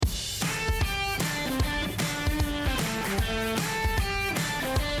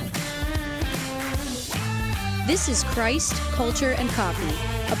This is Christ, Culture, and Coffee,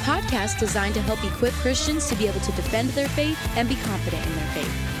 a podcast designed to help equip Christians to be able to defend their faith and be confident in their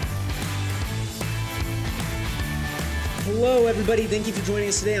faith. Hello, everybody. Thank you for joining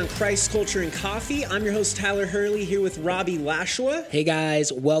us today on Christ, Culture, and Coffee. I'm your host, Tyler Hurley, here with Robbie Lashua. Hey,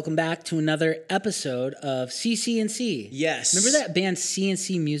 guys. Welcome back to another episode of CC&C. Yes. Remember that band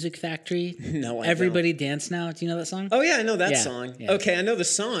C&C Music Factory? No, I Everybody don't. Dance Now. Do you know that song? Oh, yeah, I know that Yeah, song. yeah. Okay, I know the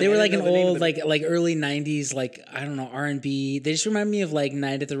song. They were I like an didn't know the name old, of the- like early 90s, I don't know, R&B. They just remind me of like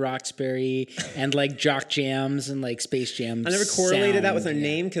Night at the Roxbury and like Jock Jams and like Space Jams. I never correlated that with their yeah.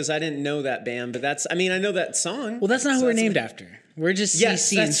 name because I didn't know that band, but I know that song. Well, that's not who So we're that's- named after. We're just Yes,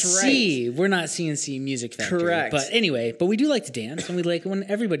 CC&C. that's right. We're not C&C Music Factory. Correct. But anyway, we do like to dance, and we like when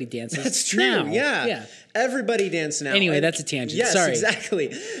everybody dances. That's true. Now. Yeah. Everybody dance now. Anyway, that's a tangent. Yes, Sorry.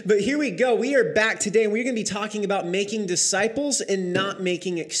 exactly. But here we go. We are back today, and we're going to be talking about making disciples and not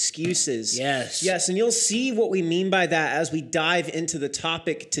making excuses. Yes. Yes, and you'll see what we mean by that as we dive into the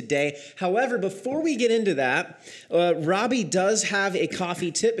topic today. However, before we get into that, Robbie does have a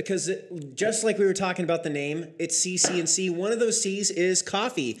coffee tip because just like we were talking about the name, it's CC&C. One of those C's is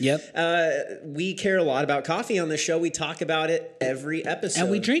coffee. Yep. We care a lot about coffee on the show. We talk about it every episode.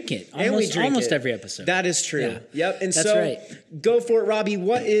 And we drink it. Almost every episode. That is true. Yeah. Yep. And That's so right. go for it, Robbie.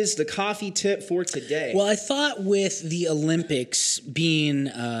 What is the coffee tip for today? Well, I thought with the Olympics being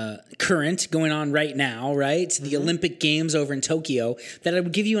current, going on right now, right? The Olympic Games over in Tokyo, that I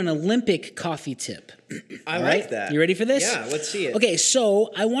would give you an Olympic coffee tip. I All like right? that. You ready for this? Yeah, let's see it. Okay,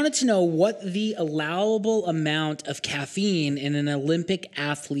 so I wanted to know what the allowable amount of caffeine in an Olympic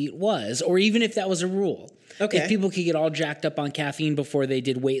athlete was, or even if that was a rule. Okay. If people could get all jacked up on caffeine before they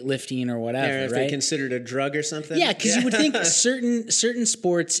did weightlifting or whatever, Or if right? they considered a drug or something. Yeah, because you would think certain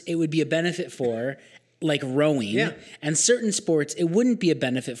sports it would be a benefit for, like rowing, Yeah. and certain sports it wouldn't be a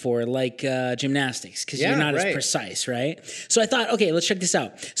benefit for, like gymnastics, because Yeah, you're not right. as precise, right? So I thought, okay, let's check this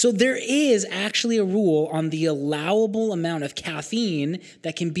out. So there is actually a rule on the allowable amount of caffeine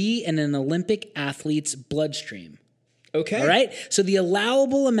that can be in an Olympic athlete's bloodstream. Okay. All right. So the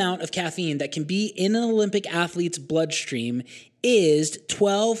allowable amount of caffeine that can be in an Olympic athlete's bloodstream is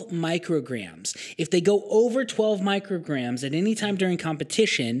 12 micrograms. If they go over 12 micrograms at any time during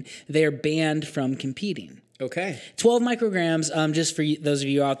competition, they're banned from competing. Okay. 12 micrograms, just for those of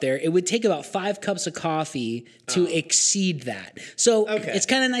you out there, it would take about 5 cups of coffee to exceed that. So Okay. it's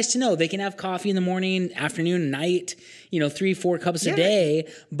kind of nice to know they can have coffee in the morning, afternoon, night, 3-4 cups Yeah. a day.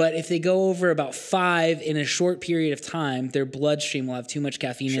 But if they go over about 5 in a short period of time, their bloodstream will have too much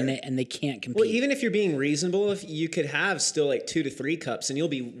caffeine in it and they can't compete. Well, even if you're being reasonable, if you could have still like 2 to 3 cups, and you'll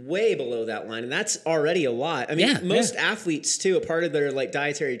be way below that line, and that's already a lot. I mean, Yeah, most athletes too, a part of their like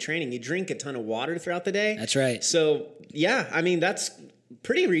dietary training, you drink a ton of water throughout the day. That's right. So yeah, I mean that's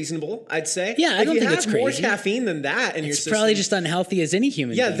pretty reasonable, I'd say. Yeah, I don't think it's If you have more crazy. caffeine than that in your It's system, probably just unhealthy as any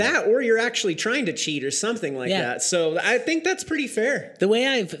human yeah, being. that, or you're actually trying to cheat or something like Yeah. that. So I think that's pretty fair. The way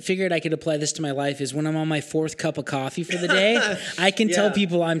I've figured I could apply this to my life is when I'm on my 4th cup of coffee for the day, I can tell Yeah.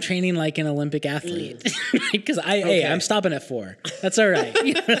 people I'm training like an Olympic athlete. Because I'm stopping at 4. That's all right.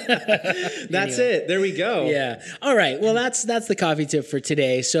 That's it. There we go. Yeah. All right. Well, that's the coffee tip for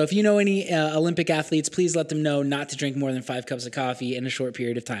today. So if you know any Olympic athletes, please let them know not to drink more than 5 cups of coffee in a short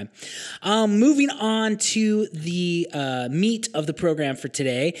period of time. Moving on to the meat of the program for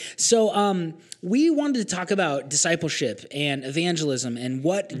today. So we wanted to talk about discipleship and evangelism and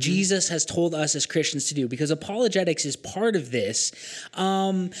what Jesus has told us as Christians to do, because apologetics is part of this.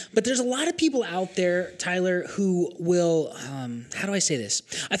 But there's a lot of people out there, Tyler, who will, how do I say this?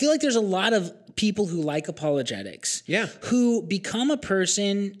 I feel like there's a lot of people who like apologetics, Yeah. who become a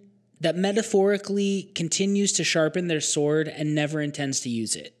person that metaphorically continues to sharpen their sword and never intends to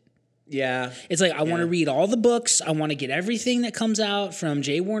use it. Yeah. It's like, I want to read all the books. I want to get everything that comes out from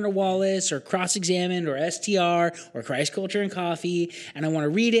J. Warner Wallace or Cross Examined or STR or Christ, Culture, and Coffee. And I want to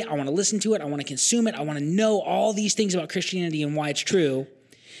read it. I want to listen to it. I want to consume it. I want to know all these things about Christianity and why it's true.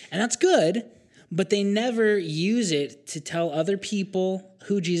 And that's good. But they never use it to tell other people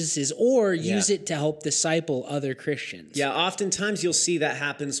who Jesus is, or use it to help disciple other Christians. Yeah, oftentimes you'll see that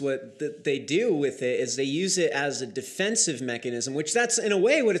happens. What they do with it is they use it as a defensive mechanism, which that's in a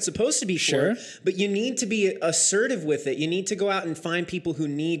way what it's supposed to be Sure. for. But you need to be assertive with it. You need to go out and find people who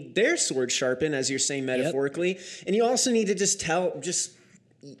need their sword sharpened, as you're saying metaphorically. And you also need to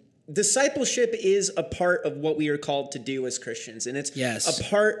discipleship is a part of what we are called to do as Christians. And it's Yes. a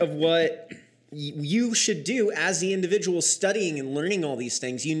part of what you should do as the individual studying and learning all these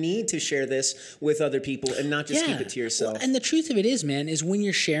things. You need to share this with other people and not just keep it to yourself. Well, and the truth of it is, man, is when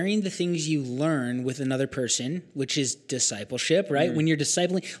you're sharing the things you learn with another person, which is discipleship, right? When you're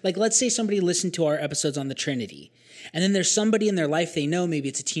discipling, like let's say somebody listened to our episodes on the Trinity, and then there's somebody in their life they know, maybe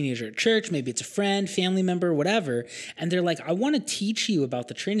it's a teenager at church, maybe it's a friend, family member, whatever, and they're like, I want to teach you about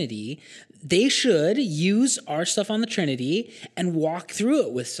the Trinity. They should use our stuff on the Trinity and walk through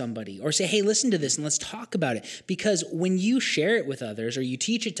it with somebody or say, hey, listen to this and let's talk about it. Because when you share it with others or you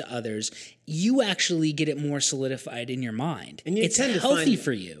teach it to others, you actually get it more solidified in your mind. And it's healthy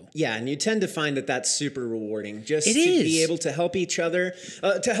for you. Yeah, and you tend to find that that's super rewarding. Just to be able to help each other,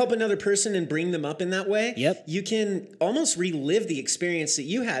 to help another person and bring them up in that way. Yep. You can almost relive the experience that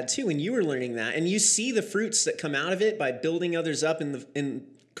you had too when you were learning that. And you see the fruits that come out of it by building others up in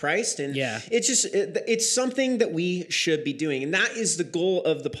Christ. And it's something that we should be doing. And that is the goal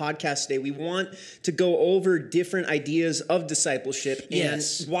of the podcast today. We want to go over different ideas of discipleship and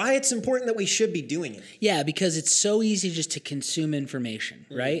why it's important that we should be doing it. Yeah, because it's so easy just to consume information,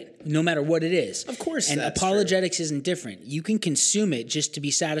 right? No matter what it is. Of course. And apologetics isn't different. You can consume it just to be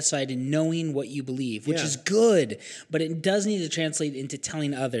satisfied in knowing what you believe, which is good, but it does need to translate into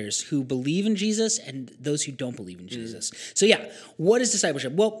telling others who believe in Jesus and those who don't believe in Jesus. So what is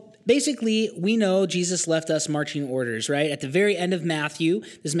discipleship? Well, basically, we know Jesus left us marching orders, right? At the very end of Matthew,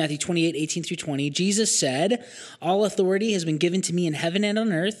 this is Matthew 28, 18 through 20, Jesus said, all authority has been given to me in heaven and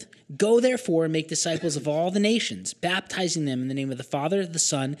on earth. Go therefore and make disciples of all the nations, baptizing them in the name of the Father, the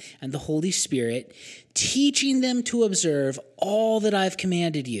Son, and the Holy Spirit, teaching them to observe all that I've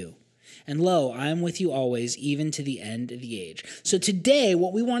commanded you. And lo, I am with you always, even to the end of the age. So today,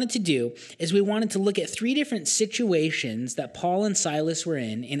 what we wanted to do is we wanted to look at 3 different situations that Paul and Silas were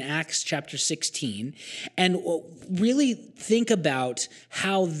in Acts chapter 16, and really think about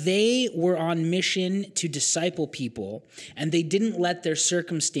how they were on mission to disciple people, and they didn't let their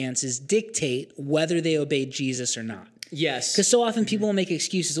circumstances dictate whether they obeyed Jesus or not. Yes. Because so often people will make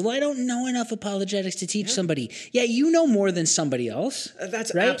excuses. Well, I don't know enough apologetics to teach somebody. Yeah, you know more than somebody else.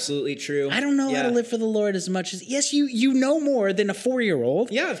 That's right? absolutely true. I don't know how to live for the Lord as much as... Yes, you know more than a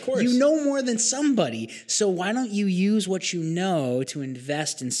 4-year-old. Yeah, of course. You know more than somebody. So why don't you use what you know to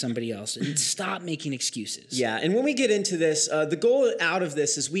invest in somebody else and stop making excuses? Yeah, and when we get into this, the goal out of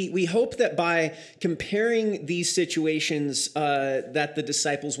this is we hope that by comparing these situations that the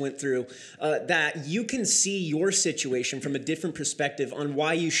disciples went through, that you can see your situation from a different perspective on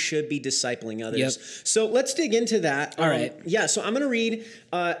why you should be discipling others. Yep. So let's dig into that. All right. Yeah, so I'm going to read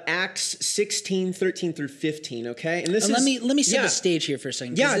Acts 16, 13 through 15, okay? And this let me set the stage here for a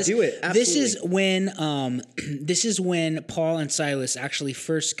second. Yeah, do it. Absolutely. This is when Paul and Silas actually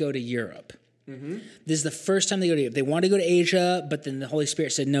first go to Europe. Mm-hmm. This is the first time they go to Europe. They wanted to go to Asia, but then the Holy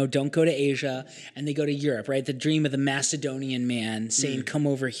Spirit said, no, don't go to Asia. And they go to Europe, right? The dream of the Macedonian man saying, come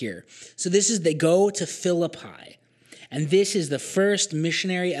over here. So they go to Philippi. And this is the first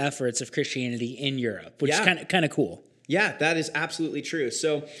missionary efforts of Christianity in Europe, which is kind of cool. Yeah, that is absolutely true.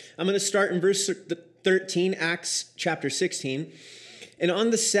 So I'm going to start in verse 13, Acts chapter 16. And on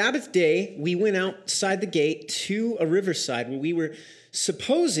the Sabbath day, we went outside the gate to a riverside where we were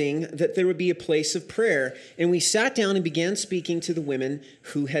supposing that there would be a place of prayer. And we sat down and began speaking to the women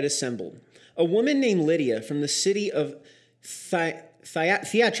who had assembled. A woman named Lydia from the city of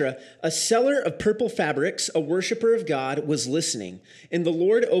Thyatira, a seller of purple fabrics, a worshiper of God, was listening. And the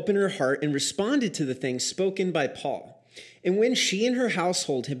Lord opened her heart and responded to the things spoken by Paul. And when she and her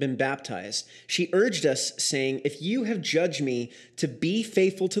household had been baptized, she urged us, saying, if you have judged me to be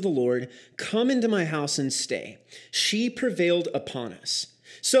faithful to the Lord, come into my house and stay. She prevailed upon us.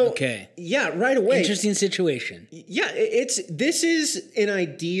 So, right away. Interesting situation. Yeah, this is an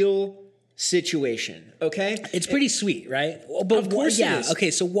ideal situation, okay? It's pretty sweet, right? But of course it is. Okay,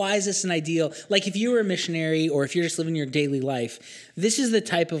 so why is this an ideal? Like, if you were a missionary or if you're just living your daily life, this is the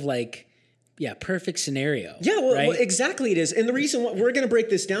type of, perfect scenario. Yeah, well, exactly it is. And the reason why we're going to break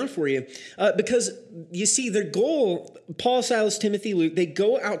this down for you, because you see their goal, Paul, Silas, Timothy, Luke, they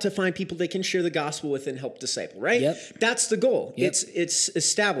go out to find people they can share the gospel with and help disciple, right? Yep. That's the goal. Yep. It's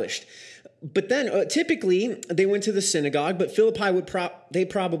established. But then typically they went to the synagogue, but Philippi they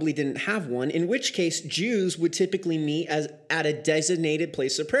probably didn't have one, in which case Jews would typically meet at a designated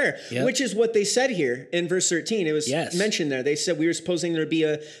place of prayer, which is what they said here in verse 13. It was mentioned there. They said we were supposing there would be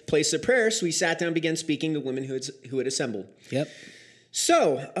a place of prayer, so we sat down and began speaking to women who had assembled. Yep.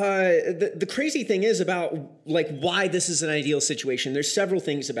 So the crazy thing is about why this is an ideal situation. There's several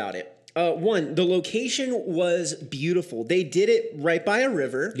things about it. One, the location was beautiful. They did it right by a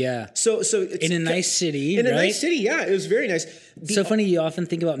river. Yeah. So it's in a nice city, In a right? nice city, yeah. It was very nice. So funny, you often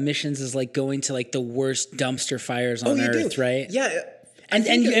think about missions as like going to like the worst dumpster fires on earth, right? Yeah.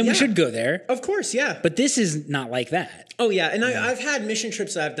 And we should go there. Of course, yeah. But this is not like that. Oh, yeah. And I've had mission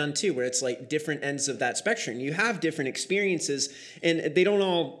trips that I've done too, where it's like different ends of that spectrum. You have different experiences, and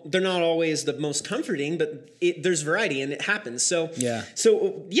they're not always the most comforting, but there's variety and it happens. So,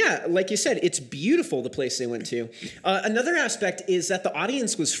 like you said, it's beautiful, the place they went to. Another aspect is that the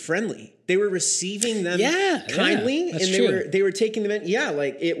audience was friendly. They were receiving them kindly, that's and true. they were taking them in. Yeah,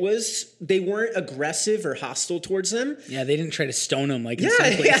 like they weren't aggressive or hostile towards them. Yeah, they didn't try to stone them like in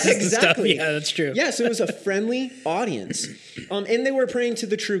some places exactly. and stuff. Yeah, that's true. Yeah, so it was a friendly audience. And they were praying to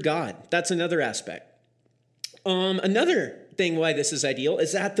the true God. That's another aspect. Another thing why this is ideal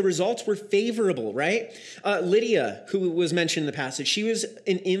is that the results were favorable, right? Lydia, who was mentioned in the passage, she was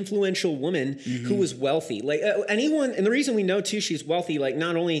an influential woman who was wealthy. Like anyone, and the reason we know too she's wealthy, like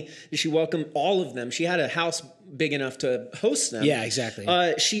not only did she welcome all of them, she had a house big enough to host them. Yeah, exactly.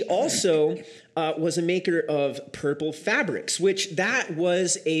 She also was a maker of purple fabrics, which that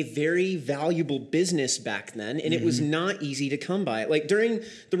was a very valuable business back then, and it was not easy to come by. Like during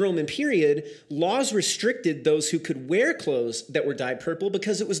the Roman period, laws restricted those who could wear clothes that were dyed purple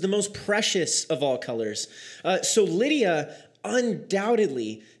because it was the most precious of all colors. So Lydia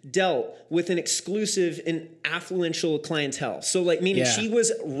undoubtedly dealt with an exclusive and affluential clientele. So like, meaning she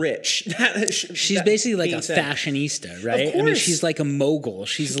was rich. She's basically like a fashionista, right? Of course. I mean, she's like a mogul.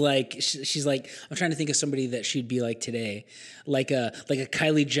 She's like, I'm trying to think of somebody that she'd be like today. Like a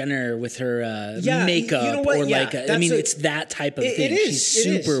Kylie Jenner with her makeup, you know what? Or Yeah, it's that type of thing. She's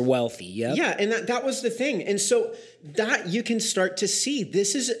super wealthy. Yep. Yeah, and that was the thing. And so that you can start to see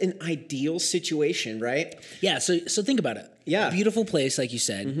this is an ideal situation, right? Yeah, so think about it. Yeah. Beautiful place, like you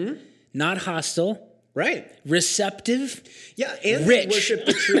said. Not hostile. Right. Receptive. Yeah, and rich. Worship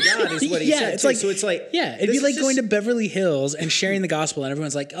the true God is what he said. It's too. like, so it's like, it'd be like going to Beverly Hills and sharing the gospel, and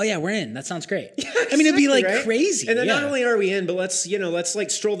everyone's like, "Oh yeah, we're in. That sounds great." Yeah, I mean, it'd be like right? crazy. And then not only are we in, but let's like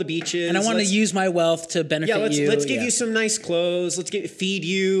stroll the beaches. And I want to use my wealth to benefit you. Let's give you some nice clothes. Let's feed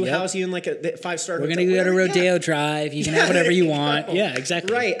you, house you in like a 5-star hotel. We're gonna go to Rodeo Drive. You can have whatever you want. Go. Yeah,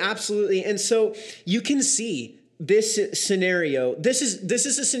 exactly. Right, absolutely. And so you can see this scenario. This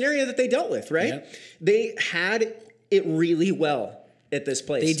is a scenario that they dealt with, right? Yep. They had it really well at this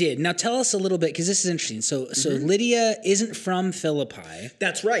place. They did. Now tell us a little bit, because this is interesting. So Lydia isn't from Philippi.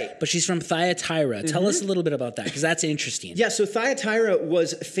 That's right. But she's from Thyatira. Tell us a little bit about that, because that's interesting. Yeah, so Thyatira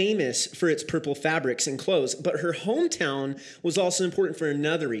was famous for its purple fabrics and clothes, but her hometown was also important for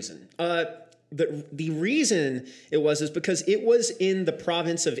another reason. The reason it was is because it was in the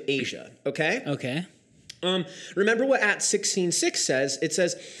province of Asia, okay? Okay. Remember what Acts 16:6 says? It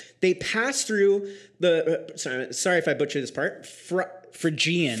says, they passed through the, sorry if I butcher this part,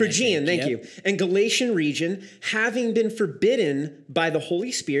 Phrygian, thank you. And Galatian region, having been forbidden by the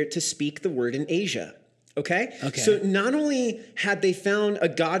Holy Spirit to speak the word in Asia. Okay? So not only had they found a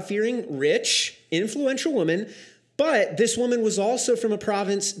God-fearing, rich, influential woman, but this woman was also from a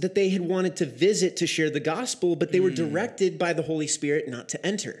province that they had wanted to visit to share the gospel, but they were directed by the Holy Spirit not to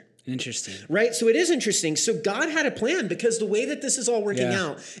enter. Interesting. Right? So it is interesting. So God had a plan, because the way that this is all working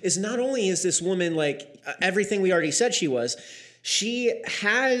out is not only is this woman like everything we already said she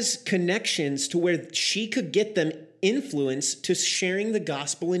has connections to where she could get them influence to sharing the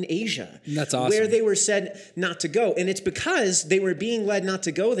gospel in Asia. That's awesome. Where they were said not to go. And it's because they were being led not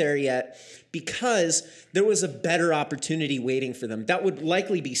to go there yet, because there was a better opportunity waiting for them. That would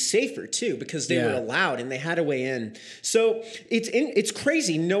likely be safer too, because they were allowed and they had a way in. So it's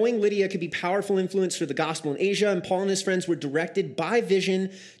crazy knowing Lydia could be powerful influence for the gospel in Asia, and Paul and his friends were directed by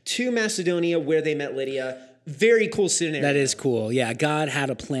vision to Macedonia, where they met Lydia. Very cool scenario. That is cool. Yeah, God had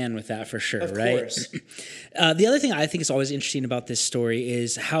a plan with that for sure, of right? Course. The other thing I think is always interesting about this story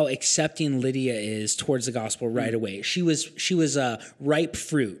is how accepting Lydia is towards the gospel right away. She was ripe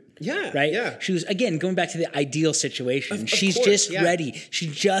fruit. Yeah. Right? Yeah. She was, again, going back to the ideal situation. She's course, just ready. She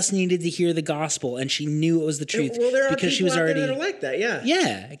just needed to hear the gospel, and she knew it was the truth. Well, there are because people she was out already there that are like that, yeah.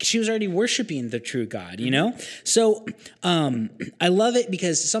 Yeah, she was already worshiping the true God, you know? So I love it,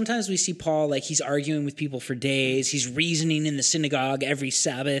 because sometimes we see Paul, like he's arguing with people for days. He's reasoning in the synagogue every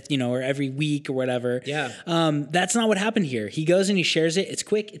Sabbath, or every week or whatever. Yeah. That's not what happened here. He goes and he shares it. It's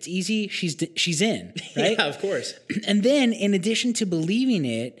quick. It's easy. She's in, right? Yeah, of course. And then, in addition to believing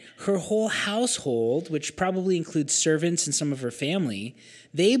it, her whole household, which probably includes servants and some of her family,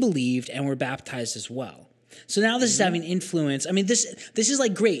 they believed and were baptized as well. So now this is having influence. I mean, this is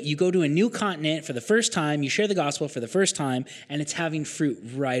like great. You go to a new continent for the first time, you share the gospel for the first time, and it's having fruit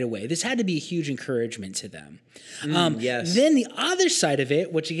right away. This had to be a huge encouragement to them. Yes. Then the other side of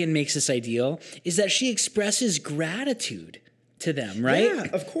it, which again makes this ideal, is that she expresses gratitude to them, right? Yeah,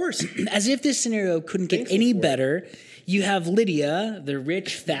 of course. As if this scenario couldn't get Thankful any for it. better. You have Lydia, the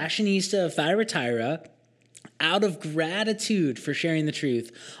rich fashionista of Thyatira, out of gratitude for sharing the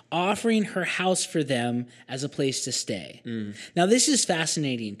truth, offering her house for them as a place to stay. Now, this is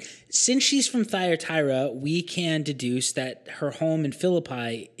fascinating. Since she's from Thyatira, we can deduce that her home in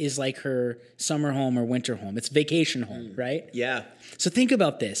Philippi is like her summer home or winter home. It's vacation home, right? Yeah. So think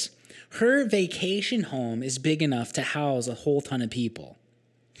about this. Her vacation home is big enough to house a whole ton of people.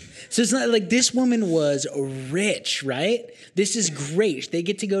 So it's not like this woman was rich, right? This is great. They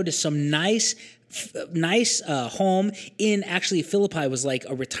get to go to some nice home in, actually, Philippi was like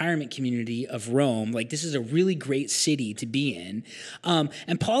a retirement community of Rome. Like, this is a really great city to be in.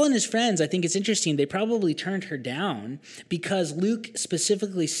 And Paul and his friends, I think it's interesting, they probably turned her down because Luke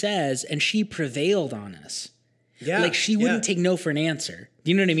specifically says, and she prevailed on us. Yeah. Like, she wouldn't take no for an answer. Do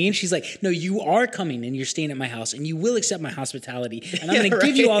you know what I mean? She's like, no, you are coming and you're staying at my house and you will accept my hospitality. And I'm going to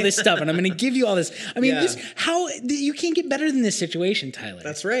give you all this stuff and I'm going to give you all this. I mean, you can't get better than this situation, Tyler.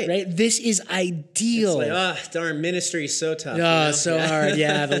 That's right. Right? This is ideal. It's like, darn, ministry is so tough. Oh, so hard.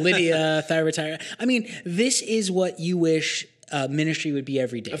 Yeah. The Lydia, Thyatira. I mean, this is what you wish ministry would be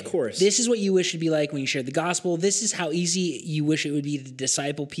every day. Of course. This is what you wish it would be like when you share the gospel. This is how easy you wish it would be to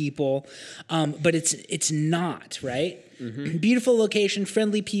disciple people. But it's not, right? Mm-hmm. Beautiful location,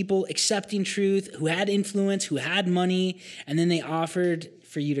 friendly people, accepting truth, who had influence, who had money, and then they offered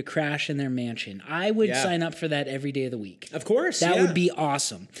for you to crash in their mansion. I would sign up for that every day of the week. Of course. That would be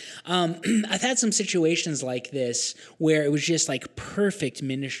awesome. I've had some situations like this where it was just like perfect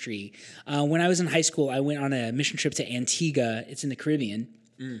ministry. When I was in high school, I went on a mission trip to Antigua. It's in the Caribbean.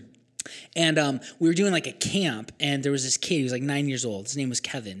 And we were doing like a camp, and there was this kid. He was like 9 years old. His name was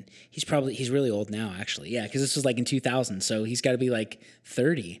Kevin. He's really old now, actually. Yeah, because this was like in 2000, so he's got to be like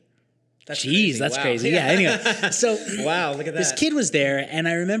 30. Jeez, that's crazy. Yeah, anyway. So wow, look at that. This kid was there, and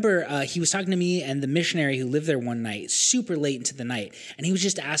I remember he was talking to me and the missionary who lived there one night, super late into the night, and he was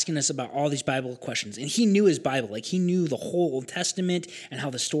just asking us about all these Bible questions. And he knew his Bible. Like, he knew the whole Old Testament and how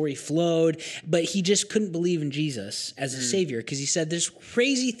the story flowed, but he just couldn't believe in Jesus as a savior because he said there's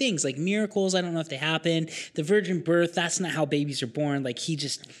crazy things like miracles. I don't know if they happen. The virgin birth, that's not how babies are born. Like, he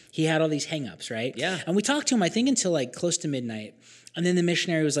had all these hang-ups, right? Yeah. And we talked to him, I think, until like close to midnight. And then the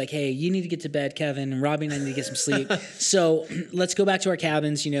missionary was like, hey, you need to get to bed, Kevin, and Robbie and I need to get some sleep. So let's go back to our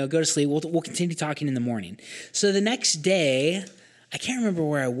cabins, go to sleep. We'll continue talking in the morning. So the next day, I can't remember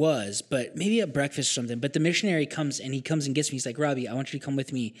where I was, but maybe at breakfast or something. But the missionary comes and gets me. He's like, Robbie, I want you to come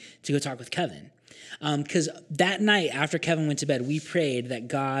with me to go talk with Kevin. Because that night after Kevin went to bed, we prayed that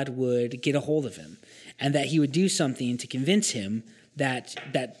God would get a hold of him and that he would do something to convince him that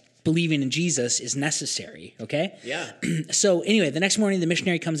believing in Jesus is necessary, okay? Yeah. So anyway, the next morning, the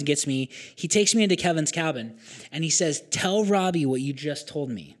missionary comes and gets me. He takes me into Kevin's cabin, and he says, tell Robbie what you just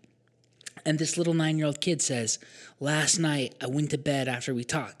told me. And this little 9-year-old kid says, last night I went to bed after we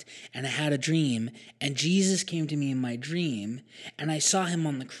talked, and I had a dream, and Jesus came to me in my dream, and I saw him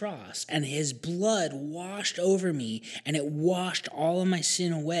on the cross, and his blood washed over me, and it washed all of my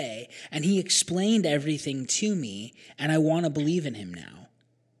sin away, and he explained everything to me, and I want to believe in him now.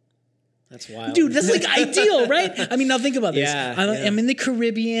 That's wild. Dude, that's like ideal, right? I mean, now think about this. Yeah, I'm in the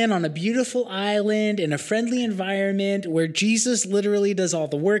Caribbean on a beautiful island in a friendly environment where Jesus literally does all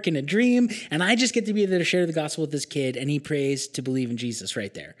the work in a dream, and I just get to be there to share the gospel with this kid, and he prays to believe in Jesus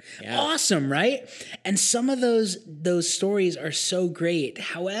right there. Yeah. Awesome, right? And some of those stories are so great.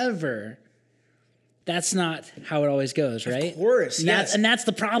 However, that's not how it always goes, right? Of course, yes. And that's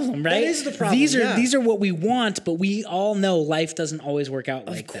the problem, right? That is the problem, These are what we want, but we all know life doesn't always work out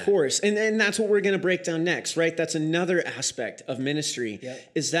like that. Of course. And that's what we're going to break down next, right? That's another aspect of ministry,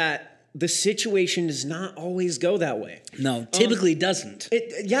 is that the situation does not always go that way. No, typically doesn't.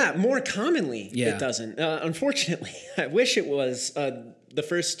 More commonly it doesn't. Unfortunately, I wish it was the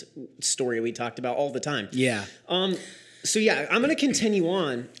first story we talked about all the time. Yeah. So I'm going to continue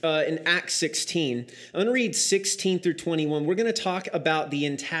on in Acts 16. I'm going to read 16 through 21. We're going to talk about the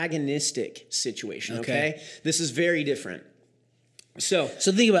antagonistic situation, okay? This is very different. So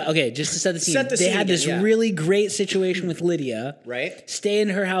think about, just to set the scene. They had this really great situation with Lydia. Right. Stay in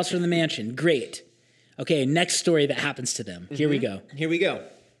her house from the mansion. Great. Okay, next story that happens to them. Here we go.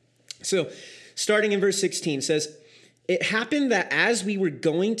 So starting in verse 16 says, It happened that as we were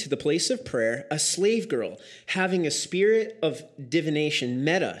going to the place of prayer, a slave girl, having a spirit of divination,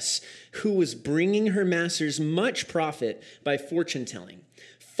 met us, who was bringing her masters much profit by fortune telling.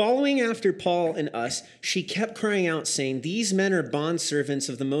 Following after Paul and us, she kept crying out, saying, "These men are bondservants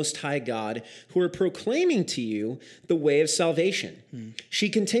of the Most High God, who are proclaiming to you the way of salvation." She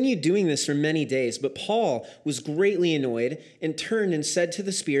continued doing this for many days, but Paul was greatly annoyed and turned and said to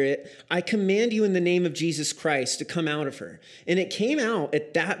the spirit, "I command you in the name of Jesus Christ to come out of her." And it came out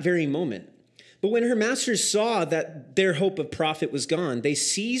at that very moment. But when her masters saw that their hope of profit was gone, they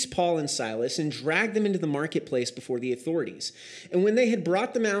seized Paul and Silas and dragged them into the marketplace before the authorities. And when they had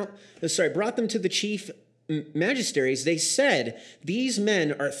brought them to the chief magistrates, they said, "These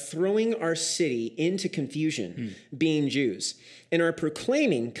men are throwing our city into confusion, being Jews, and are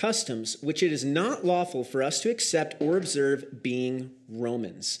proclaiming customs which it is not lawful for us to accept or observe, being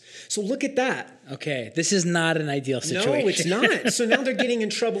Romans." So look at that. Okay, this is not an ideal situation. No, it's not. So now they're getting in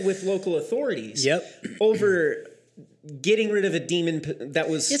trouble with local authorities. Yep. Over getting rid of a demon that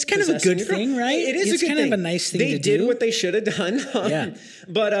was It's kind of a possessing good a girl. thing, right? It is It's a good kind thing. of a nice thing to do. They did what they should have done. Yeah.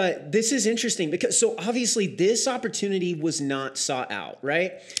 But this is interesting because so obviously this opportunity was not sought out,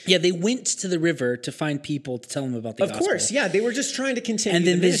 right? Yeah, they went to the river to find people to tell them about the gospel. Of course, yeah. They were just trying to continue And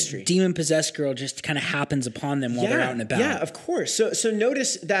then the this ministry. demon-possessed girl just kind of happens upon them while they're out and about. Yeah, of course. So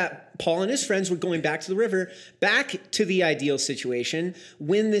notice that Paul and his friends were going back to the river, back to the ideal situation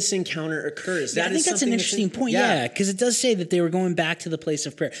when this encounter occurs. I think that's an interesting point. Yeah, because it does say that they were going back to the place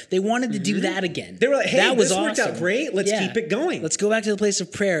of prayer. They wanted to do that again. They were like, "Hey, that was this worked out awesome. great. Let's Yeah. keep it going." Let's go back to the place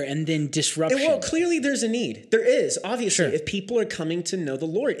of prayer and then disruption. And well, clearly there's a need. There is, obviously, Sure. if people are coming to know the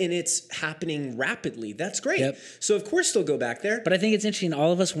Lord and it's happening rapidly. That's great. Yep. So of course they'll go back there. But I think it's interesting.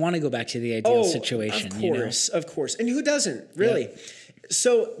 All of us want to go back to the ideal situation. Of course. And who doesn't, really? Yep.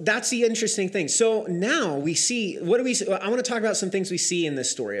 So that's the interesting thing. So now we see, what do we see? I want to talk about some things we see in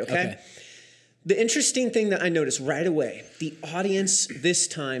this story, okay? The interesting thing that I noticed right away, the audience this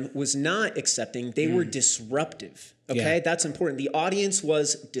time was not accepting. They were disruptive, okay? Yeah. That's important. The audience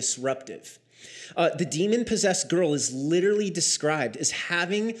was disruptive. The demon-possessed girl is literally described as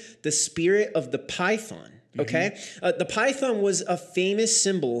having the spirit of the python. Okay, the python was a famous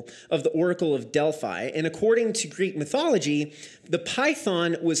symbol of the Oracle of Delphi, and according to Greek mythology, the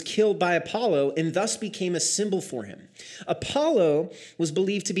python was killed by Apollo and thus became a symbol for him. Apollo was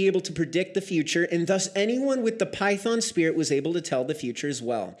believed to be able to predict the future, and thus anyone with the python spirit was able to tell the future as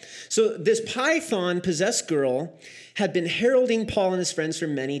well. So this python-possessed girl had been heralding Paul and his friends for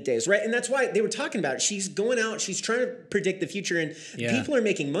many days, right? And that's why they were talking about it. She's going out, she's trying to predict the future, and people are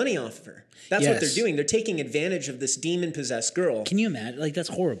making money off of her. That's what they're doing. They're taking advantage of this demon-possessed girl. Can you imagine? Like, that's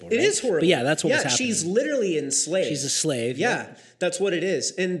horrible, right? It is horrible. But yeah, that's what was happening. She's literally enslaved. She's a slave. Yeah, that's what it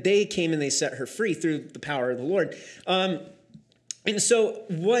is. And they came and they set her free through the power of the Lord. And so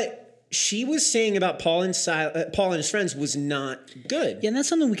what she was saying about Paul and his friends was not good. Yeah, and that's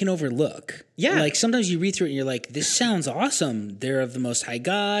something we can overlook. Yeah. Like, sometimes you read through it and you're like, this sounds awesome. They're of the Most High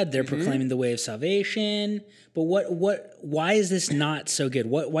God. They're proclaiming the way of salvation. But why is this not so good?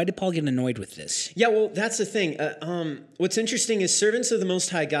 Why did Paul get annoyed with this? Yeah, well, that's the thing. What's interesting is servants of the Most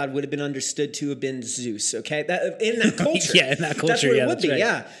High God would have been understood to have been Zeus, okay? In that culture. Yeah, in that culture, That's what yeah, it would that's be, right.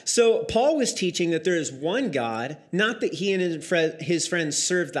 yeah. So Paul was teaching that there is one God, not that he and his friends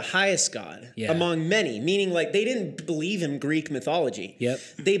served the highest God among many, meaning like they didn't believe in Greek mythology. Yep.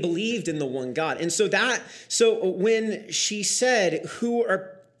 They believed in the one God. And so when she said, who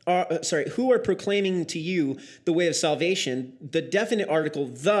are proclaiming to you the way of salvation, the definite article,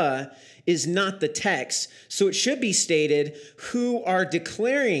 the, is not the text. So it should be stated, who are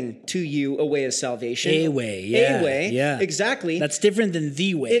declaring to you a way of salvation. A way, yeah. A way, yeah. Exactly. That's different than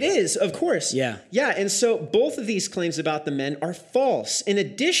the way. It is, of course. Yeah. Yeah, and so both of these claims about the men are false. In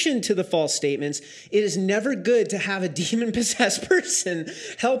addition to the false statements, it is never good to have a demon-possessed person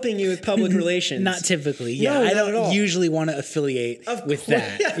helping you with public relations. Not typically, yeah. No, I not at don't all. usually want to affiliate with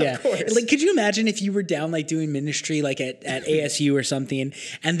that. Yeah, of course. Like, could you imagine if you were down like doing ministry like at ASU or something,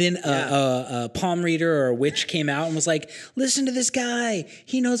 and then a palm reader or a witch came out and was like, "Listen to this guy.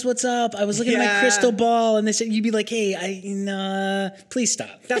 He knows what's up. I was looking at my crystal ball," and they said, you'd be like, "Hey, please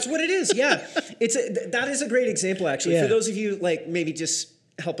stop." That's what it is. Yeah, that is a great example, actually. Yeah. For those of you like maybe just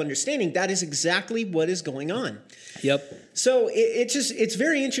help understanding, that is exactly what is going on. Yep. So it's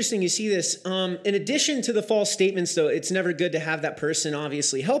very interesting you see this. In addition to the false statements, though, it's never good to have that person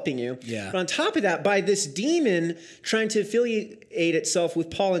obviously helping you. Yeah. But on top of that, by this demon trying to affiliate itself with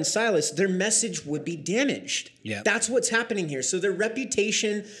Paul and Silas, their message would be damaged. Yeah. That's what's happening here. So their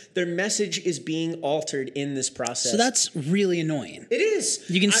reputation, their message is being altered in this process. So that's really annoying. It is.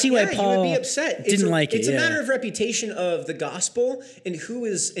 You can see why Paul you would be upset. didn't like it. It's a matter of reputation of the gospel and who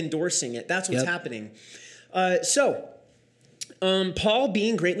is endorsing it. That's what's happening. Paul,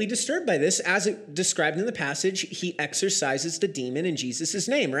 being greatly disturbed by this, as it described in the passage, he exorcises the demon in Jesus'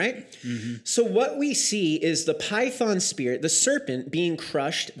 name, right? Mm-hmm. So what we see is the python spirit, the serpent, being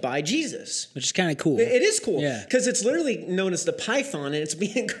crushed by Jesus. Which is kind of cool. It is cool. Yeah. Because it's literally known as the python, and it's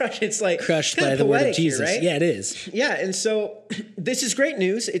being crushed. It's like crushed by the word of Jesus. Here, right? Yeah, it is. Yeah, and so this is great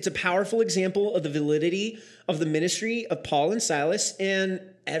news. It's a powerful example of the validity of the ministry of Paul and Silas, and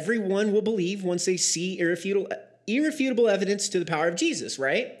everyone will believe once they see irrefutable evidence to the power of Jesus,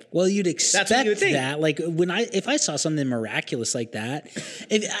 right? Well, you'd expect That's what you would think. that. Like if I saw something miraculous like that,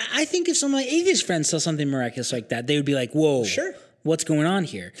 if some of my atheist friends saw something miraculous like that, they would be like, "Whoa, sure. What's going on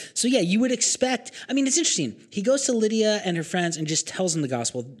here?" So yeah, you would expect. I mean, it's interesting. He goes to Lydia and her friends and just tells them the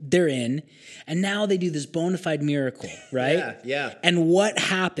gospel. They're in, and now they do this bona fide miracle, right? Yeah. And what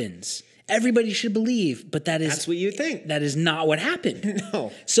happens? Everybody should believe, but that's what you think. That is not what happened.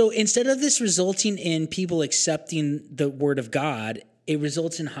 No. So instead of this resulting in people accepting the word of God, it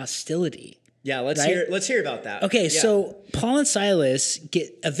results in hostility. Yeah, let's hear about that. Okay, yeah. So Paul and Silas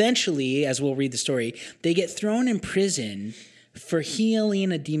get eventually, as we'll read the story, they get thrown in prison for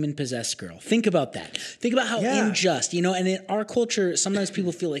healing a demon-possessed girl. Think about that. Think about how unjust, and in our culture, sometimes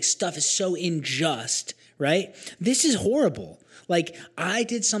people feel like stuff is so unjust, right? This is horrible. Like, I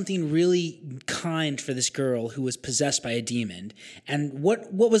did something really kind for this girl who was possessed by a demon. And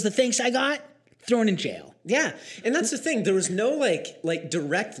what was the thanks I got? Thrown in jail. Yeah. And that's the thing. There was no like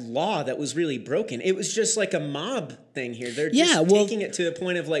direct law that was really broken. It was just like a mob thing here. They're just taking it to a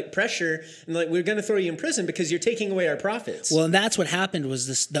point of like pressure and like, we're going to throw you in prison because you're taking away our profits. Well, and that's what happened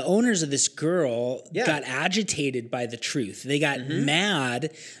was the owners of this girl got agitated by the truth. They got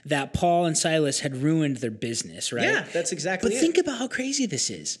mad that Paul and Silas had ruined their business, right? Yeah, that's exactly it. But think about how crazy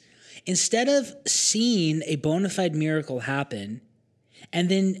this is. Instead of seeing a bona fide miracle happen, and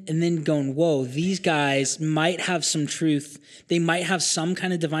then going, whoa, these guys might have some truth. They might have some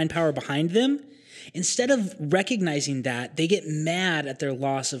kind of divine power behind them. Instead of recognizing that, they get mad at their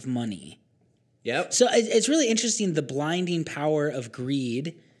loss of money. Yep. So it's really interesting, the blinding power of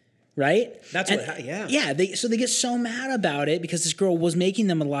greed, right? Yeah, they get so mad about it because this girl was making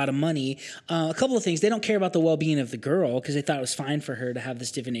them a lot of money. A couple of things. They don't care about the well-being of the girl because they thought it was fine for her to have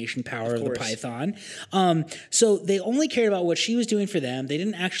this divination power of the python. So they only cared about what she was doing for them. They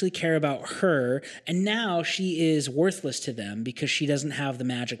didn't actually care about her. And now she is worthless to them because she doesn't have the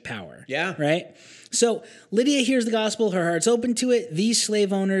magic power. Yeah. Right? So Lydia hears the gospel. Her heart's open to it. These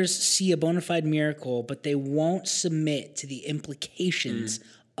slave owners see a bona fide miracle, but they won't submit to the implications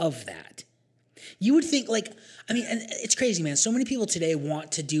of that. You would think and it's crazy, man. So many people today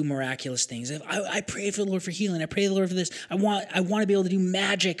want to do miraculous things. I pray for the Lord for healing. I pray the Lord for this. I want to be able to do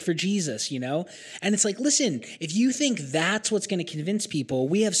magic for Jesus, And it's like, listen, if you think that's what's going to convince people,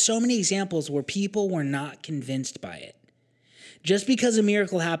 we have so many examples where people were not convinced by it. Just because a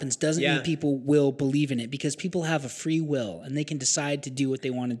miracle happens doesn't mean people will believe in it, because people have a free will and they can decide to do what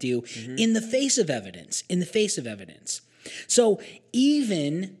they want to do in the face of evidence, So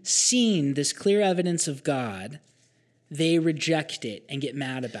even seeing this clear evidence of God, they reject it and get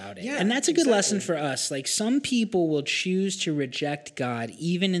mad about it. Yeah, and that's a good lesson for us. Like, some people will choose to reject God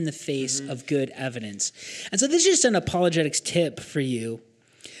even in the face of good evidence. And so this is just an apologetics tip for you.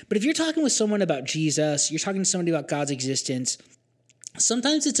 But if you're talking with someone about Jesus, you're talking to somebody about God's existence,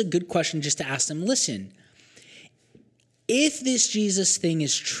 sometimes it's a good question just to ask them, listen, if this Jesus thing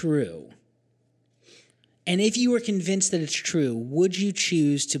is true, and if you were convinced that it's true, would you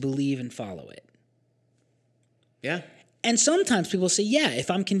choose to believe and follow it? Yeah. And sometimes people say, yeah, if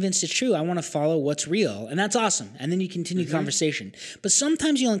I'm convinced it's true, I want to follow what's real. And that's awesome. And then you continue conversation. But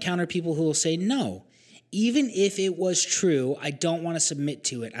sometimes you'll encounter people who will say, no, even if it was true, I don't want to submit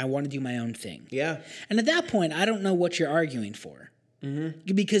to it. I want to do my own thing. Yeah. And at that point, I don't know what you're arguing for.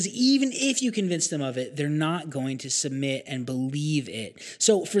 Because even if you convince them of it, they're not going to submit and believe it.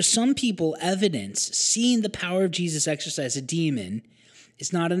 So for some people, evidence, seeing the power of Jesus exorcise a demon,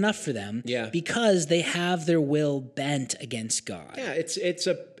 is not enough for them. Yeah. Because they have their will bent against God. Yeah,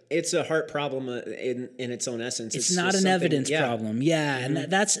 it's a heart problem in its own essence. It's not an evidence problem. Yeah, and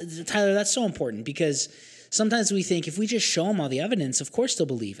that's Tyler, that's so important, because sometimes we think if we just show them all the evidence, of course they'll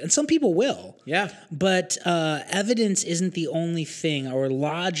believe. And some people will. Yeah. But evidence isn't the only thing, or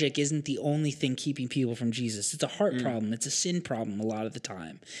logic isn't the only thing keeping people from Jesus. It's a heart problem. It's a sin problem a lot of the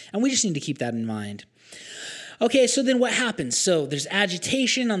time. And we just need to keep that in mind. Okay, so then what happens? So there's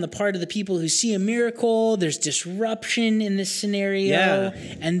agitation on the part of the people who see a miracle. There's disruption in this scenario.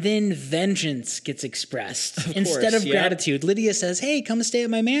 And then vengeance gets expressed instead of gratitude. Lydia says, hey, come stay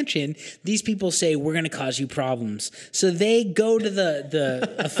at my mansion. These people say, we're going to cause you problems. So they go to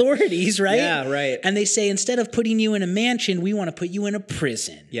the authorities, right? Yeah, right. And they say, instead of putting you in a mansion, we want to put you in a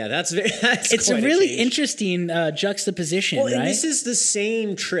prison. Yeah, that's it's a really interesting juxtaposition, right? And this is the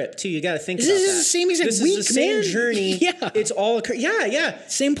same trip, too. You got to think about that. This is the same exact week, This is the same journey. Yeah. It's all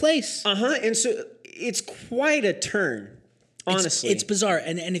same place. And so it's quite a turn, honestly. It's bizarre.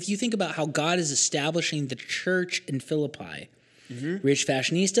 And if you think about how God is establishing the church in Philippi, rich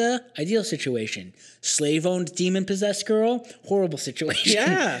fashionista, ideal situation. Slave-owned, demon-possessed girl, horrible situation.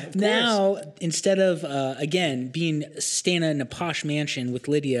 Yeah, of course. Now, instead of, again, staying in a posh mansion with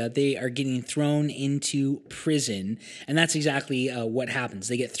Lydia, they are getting thrown into prison. And that's exactly what happens.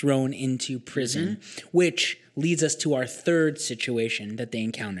 They get thrown into prison, which leads us to our third situation that they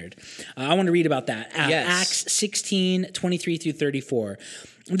encountered. I want to read about that. Acts 16, 23 through 34.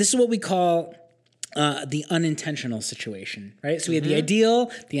 This is what we call the unintentional situation, right? So we have the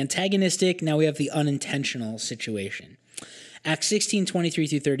ideal, the antagonistic, now we have the unintentional situation. Acts 16, 23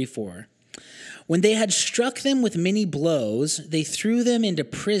 through 34. When they had struck them with many blows, they threw them into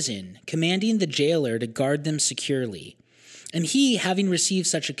prison, commanding the jailer to guard them securely. And he, having received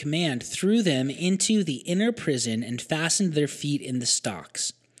such a command, threw them into the inner prison and fastened their feet in the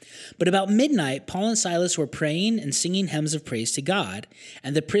stocks. But about midnight, Paul and Silas were praying and singing hymns of praise to God,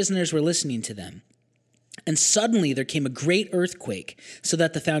 and the prisoners were listening to them. And suddenly there came a great earthquake, so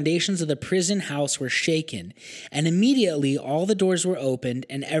that the foundations of the prison house were shaken. And immediately all the doors were opened,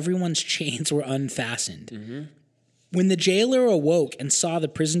 and everyone's chains were unfastened. When the jailer awoke and saw the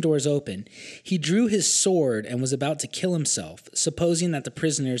prison doors open, he drew his sword and was about to kill himself, supposing that the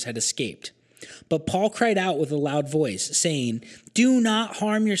prisoners had escaped. But Paul cried out with a loud voice, saying, "Do not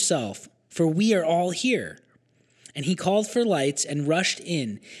harm yourself, for we are all here." And he called for lights and rushed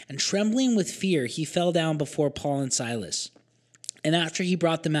in, and trembling with fear, he fell down before Paul and Silas. And after he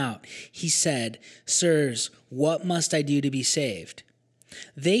brought them out, he said, "Sirs, what must I do to be saved?"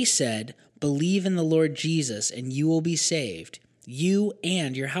 They said, "Believe in the Lord Jesus, and you will be saved, you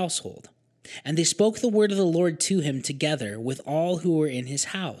and your household." And they spoke the word of the Lord to him together with all who were in his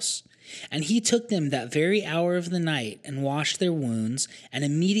house. And he took them that very hour of the night and washed their wounds, and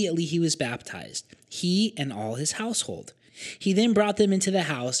immediately he was baptized, he and all his household. He then brought them into the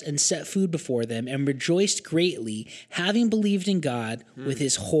house and set food before them, and rejoiced greatly, having believed in God with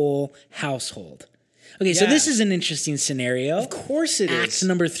his whole household. Okay, so this is an interesting scenario. Of course it is. Acts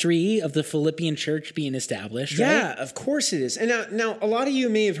number 3 of the Philippian church being established, right? Yeah, of course it is. And now a lot of you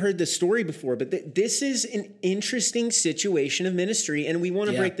may have heard this story before, but this is an interesting situation of ministry, and we want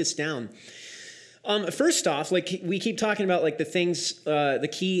to break this down. First off, like we keep talking about like the things, the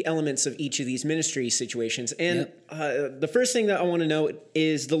key elements of each of these ministry situations. And the first thing that I want to note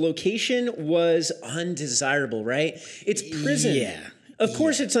is the location was undesirable, right? It's prison. Yeah. Of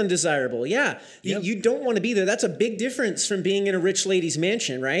course it's undesirable. Yeah. You don't want to be there. That's a big difference from being in a rich lady's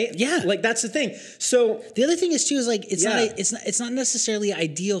mansion, right? Yeah. Like that's the thing. So the other thing is too, is like, it's not necessarily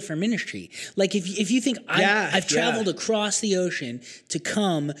ideal for ministry. Like if you think I've traveled across the ocean to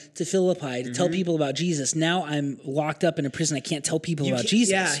come to Philippi to tell people about Jesus. Now I'm locked up in a prison. I can't tell people about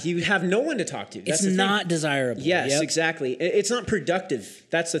Jesus. Yeah. You have no one to talk to. It's not desirable. Yes, exactly. It's not productive.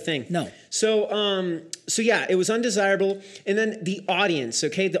 That's the thing. No. So yeah, it was undesirable. And then the audience,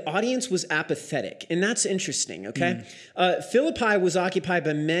 okay? The audience was apathetic. And that's interesting, okay? Philippi was occupied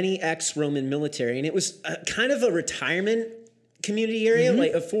by many ex-Roman military. And it was kind of a retirement community area,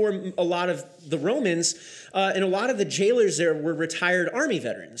 like for a lot of the Romans. And a lot of the jailers there were retired army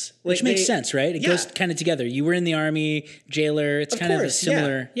veterans. Like which makes sense, right? It goes kind of together. You were in the army, jailer. It's kind of a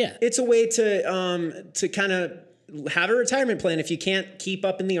similar, It's a way to kind of have a retirement plan. If you can't keep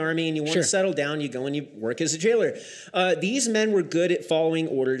up in the army and you want to settle down, you go and you work as a jailer. These men were good at following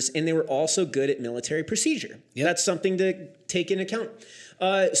orders, and they were also good at military procedure. That's something to take into account.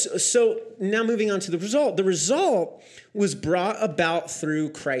 So now moving on to the result. The result was brought about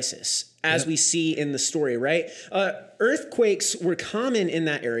through crisis, as we see in the story, right? Earthquakes were common in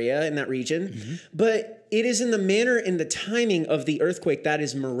that area, in that region, but it is in the manner and the timing of the earthquake that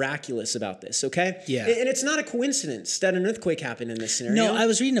is miraculous about this, okay? Yeah. And it's not a coincidence that an earthquake happened in this scenario. No, I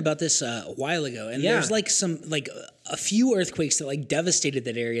was reading about this a while ago, and there's like some a few earthquakes that like devastated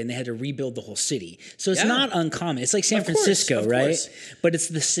that area and they had to rebuild the whole city. So it's Yeah. not uncommon. It's like San Of course, Francisco, of right? course. But it's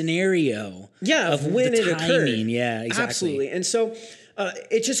the scenario of when the it timing. occurred. Yeah, exactly. Absolutely. And so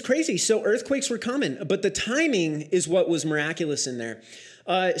it's just crazy. So earthquakes were common, but the timing is what was miraculous in there.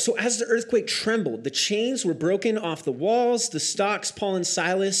 So as the earthquake trembled, the chains were broken off the walls, the stocks Paul and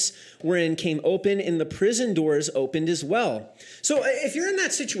Silas were in came open, and the prison doors opened as well. So if you're in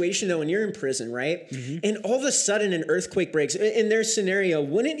that situation, though, and you're in prison, right, and all of a sudden an earthquake breaks, in their scenario,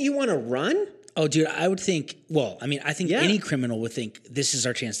 wouldn't you want to run? Oh, dude, I would think, I think Yeah. any criminal would think this is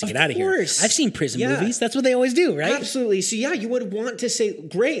our chance to get out of here. course. I've seen prison Yeah. movies. That's what they always do, right? Absolutely. So yeah, you would want to say,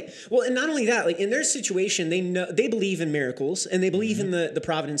 great. Well, and not only that, like in their situation, they believe in miracles and they believe in the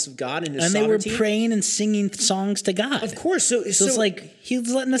providence of God and His And they sovereignty. were praying and singing songs to God. Of course. So So it's like he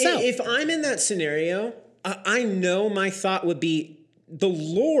was letting us out. if I'm in that scenario, I know my thought would be, the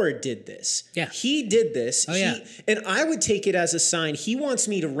Lord did this. Yeah. He did this. Oh, yeah. And I would take it as a sign. He wants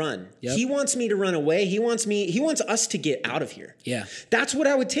me to run. Yep. He wants me to run away. He wants us to get out of here. Yeah. That's what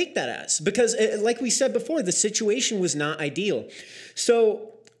I would take that as, because like we said before, the situation was not ideal.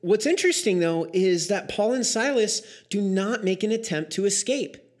 So what's interesting though, is that Paul and Silas do not make an attempt to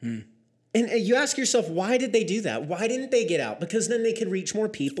escape. And you ask yourself, why did they do that? Why didn't they get out? Because then they could reach more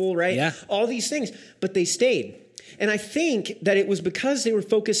people, right? Yeah. All these things, but they stayed. And I think that it was because they were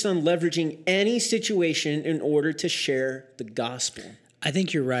focused on leveraging any situation in order to share the gospel. I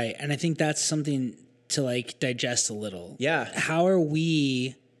think you're right. And I think that's something to like digest a little. Yeah. How are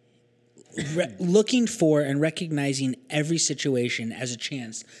we looking for and recognizing every situation as a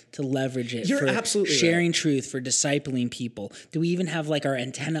chance to leverage it You're for absolutely sharing truth, for discipling people? Do we even have like our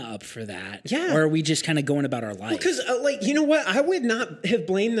antenna up for that? Yeah. Or are we just kind of going about our life? Because, you know what? I would not have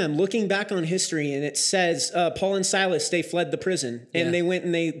blamed them. Looking back on history, and it says Paul and Silas, they fled the prison, and Yeah. they went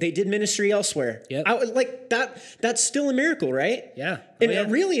and they did ministry elsewhere. Yep. I was like, that's still a miracle, right? Yeah. And yeah.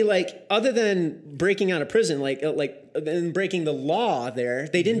 really, like, other than breaking out of prison, and breaking the law there,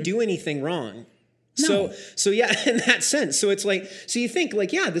 they didn't do anything wrong. No. So yeah, in that sense. So it's like, so you think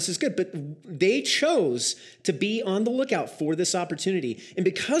like, yeah, this is good, but they chose to be on the lookout for this opportunity. And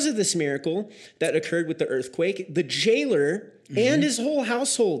because of this miracle that occurred with the earthquake, the jailer and his whole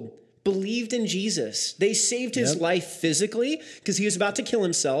household believed in Jesus. They saved his life physically because he was about to kill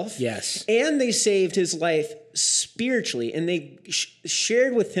himself. Yes. And they saved his life spiritually, and they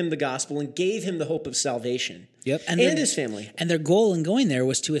shared with him the gospel and gave him the hope of salvation. Yep. And his family. And their goal in going there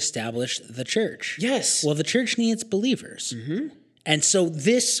was to establish the church. Yes. Well, the church needs believers. And so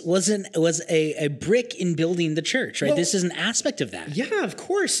this was a brick in building the church, right? Well, this is an aspect of that. Yeah, of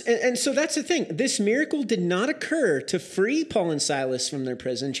course. And so that's the thing. This miracle did not occur to free Paul and Silas from their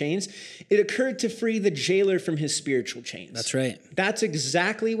prison chains. It occurred to free the jailer from his spiritual chains. That's right. That's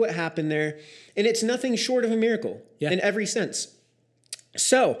exactly what happened there. And it's nothing short of a miracle in every sense.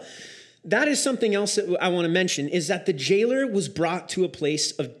 So that is something else that I want to mention, is that the jailer was brought to a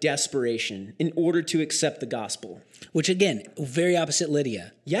place of desperation in order to accept the gospel. Which again, very opposite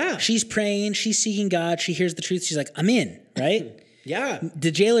Lydia. Yeah. She's praying, she's seeking God, she hears the truth, she's like, I'm in, right? Yeah. The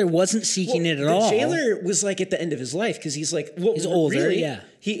jailer wasn't seeking it at all. The jailer was like at the end of his life because he's like, well, He's older, really? yeah.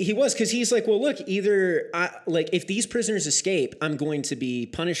 He was, because he's like, well, look, either if these prisoners escape, I'm going to be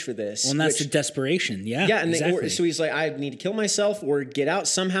punished for this. Well, and that's the desperation. Yeah. Yeah, and exactly. so he's like, I need to kill myself or get out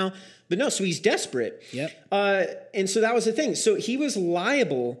somehow. But no, so he's desperate. Yep. And so that was the thing. So he was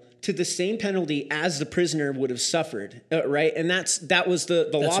liable to the same penalty as the prisoner would have suffered, right? And that was the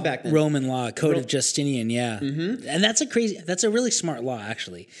law back then. Roman law, Code of Justinian, yeah. Mm-hmm. And that's a really smart law,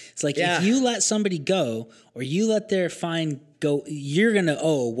 actually. It's like if you let somebody go or you let their fine go, you're going to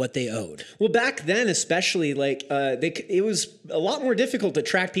owe what they owed. Well, back then, especially, it was a lot more difficult to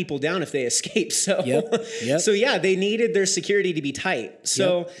track people down if they escaped. So, Yep. So yeah, they needed their security to be tight.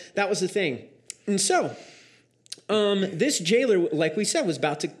 So that was the thing. And so, this jailer, like we said, was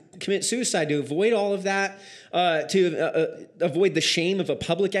about to commit suicide to avoid all of that, to avoid the shame of a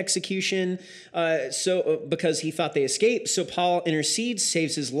public execution. Because he thought they escaped. So Paul intercedes,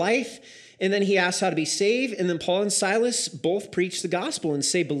 saves his life. And then he asks how to be saved. And then Paul and Silas both preach the gospel and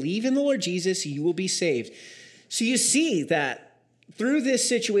say, believe in the Lord Jesus, you will be saved. So you see that through this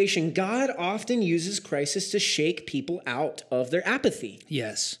situation, God often uses crisis to shake people out of their apathy.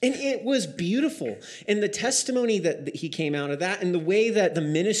 Yes. And it was beautiful. And the testimony that he came out of that and the way that the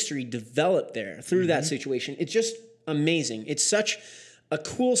ministry developed there through that situation, it's just amazing. It's such a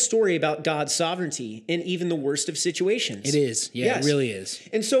cool story about God's sovereignty in even the worst of situations. It is. Yeah, Yes. it really is.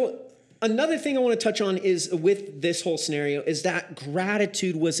 And so Another thing I want to touch on is with this whole scenario is that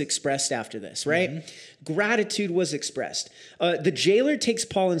gratitude was expressed after this, right? Mm-hmm. Gratitude was expressed. The jailer takes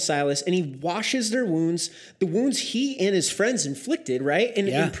Paul and Silas and he washes their wounds, the wounds he and his friends inflicted, right? And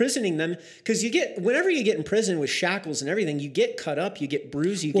imprisoning them. Because whenever you get in prison with shackles and everything, you get cut up, you get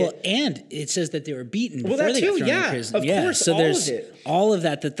bruised, and it says that they were beaten before that they too, got thrown in prison. Of course, so there's all of it. All of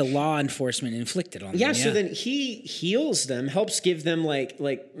that the law enforcement inflicted on them. Yeah, so then he heals them, helps give them like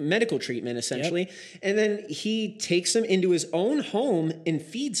medical treatment essentially, and then he takes them into his own home and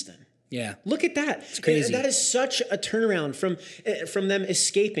feeds them. Yeah, look at that. It's crazy. That is such a turnaround from them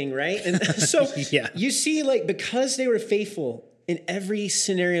escaping, right? And so you see, like, because they were faithful in every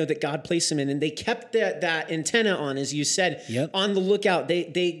scenario that God placed them in, and they kept that antenna on, as you said, on the lookout.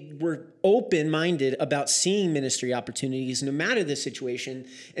 They were open-minded about seeing ministry opportunities no matter the situation,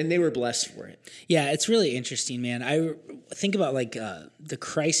 and they were blessed for it. Yeah, it's really interesting, man. I think about like the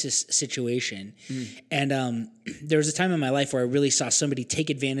crisis situation, and there was a time in my life where I really saw somebody take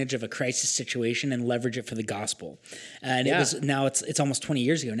advantage of a crisis situation and leverage it for the gospel. And it was it's almost 20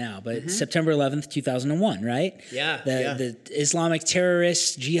 years ago now, but September 11th, 2001, right? The Islamic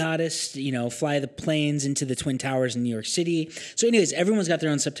terrorists, jihadists, fly the planes into the Twin Towers in New York City. So anyways, everyone's got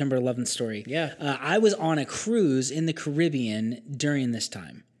their own September 11th story. I was on a cruise in the Caribbean during this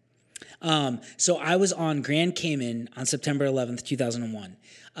time. So I was on Grand Cayman on September 11th, 2001.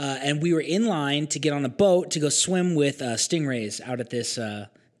 And we were in line to get on a boat to go swim with stingrays out at this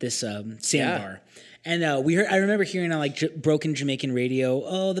sandbar. And I remember hearing on like broken Jamaican radio,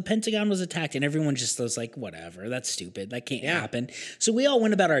 oh, the Pentagon was attacked, and everyone just was like, whatever, that's stupid, that can't happen. So we all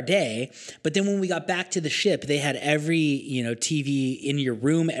went about our day. But then when we got back to the ship, they had every TV in your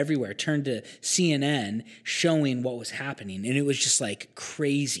room everywhere turned to CNN showing what was happening, and it was just like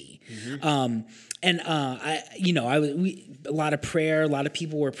crazy. A lot of prayer, a lot of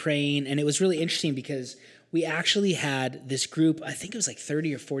people were praying, and it was really interesting because we actually had this group, I think it was like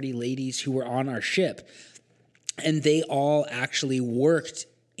 30 or 40 ladies who were on our ship, and they all actually worked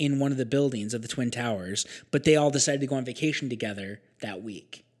in one of the buildings of the Twin Towers, but they all decided to go on vacation together that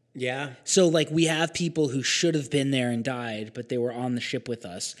week. Yeah. So like we have people who should have been there and died, but they were on the ship with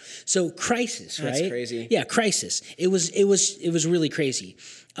us. So crisis, right? That's crazy. Yeah, crisis. It was really crazy.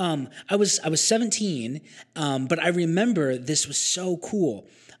 I was 17, but I remember this was so cool.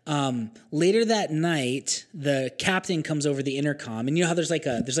 Later that night, the captain comes over the intercom, and you know how there's like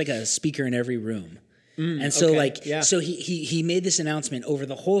a speaker in every room. And so so he made this announcement over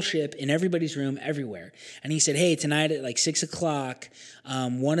the whole ship in everybody's room everywhere. And he said, hey, tonight at like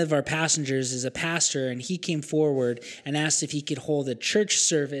 6:00, one of our passengers is a pastor, and he came forward and asked if he could hold a church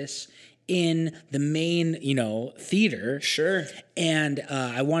service in the main, theater. Sure. And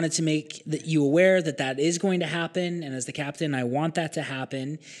I wanted to make you aware that is going to happen. And as the captain, I want that to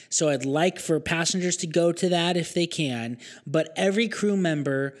happen. So I'd like for passengers to go to that if they can. But every crew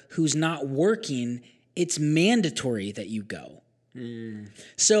member who's not working, it's mandatory that you go.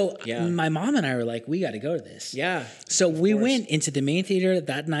 So my mom and I were like, we got to go to this. Yeah. So we went into the main theater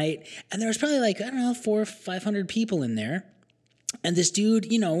that night, and there was probably like, 400 or 500 people in there. And this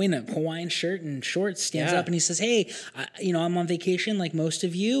dude, in a Hawaiian shirt and shorts stands up and he says, hey, I'm on vacation like most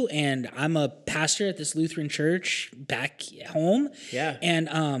of you, and I'm a pastor at this Lutheran church back home. Yeah.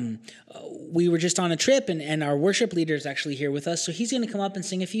 And we were just on a trip, and our worship leader is actually here with us. So he's going to come up and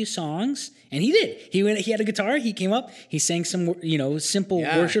sing a few songs. And he did. He had a guitar. He came up. He sang some, simple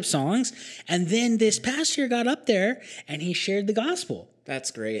worship songs. And then this pastor got up there and he shared the gospel.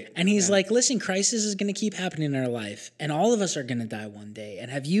 That's great. And he's like, listen, crisis is going to keep happening in our life, and all of us are going to die one day. And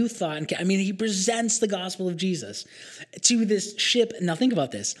have you thought, he presents the gospel of Jesus to this ship. Now think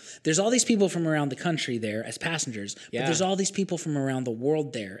about this. There's all these people from around the country there as passengers, but there's all these people from around the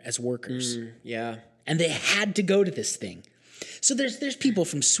world there as workers. And they had to go to this thing. So there's people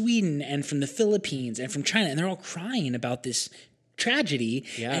from Sweden and from the Philippines and from China, and they're all crying about this tragedy.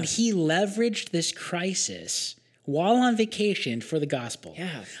 Yeah. And he leveraged this crisis while on vacation for the gospel.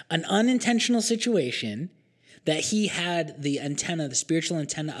 Yeah. An unintentional situation that he had the spiritual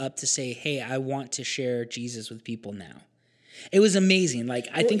antenna up to say, hey, I want to share Jesus with people now. It was amazing. Like,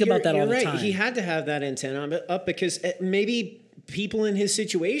 I think about that all the time. He had to have that antenna up because maybe people in his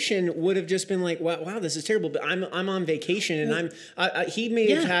situation would have just been like, wow, this is terrible, but I'm on vacation, and he may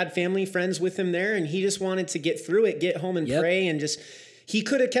have had family, friends with him there, and he just wanted to get through it, get home and pray, and just... He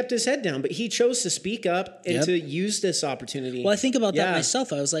could have kept his head down, but he chose to speak up and to use this opportunity. Well, I think about that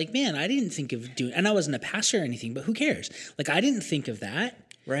myself. I was like, man, I didn't think of doing, and I wasn't a pastor or anything, but who cares? Like, I didn't think of that.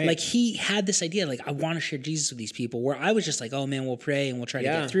 Right. Like he had this idea, like, I want to share Jesus with these people, where I was just like, oh man, we'll pray and we'll try to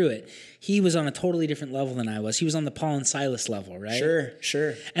get through it. He was on a totally different level than I was. He was on the Paul and Silas level, right?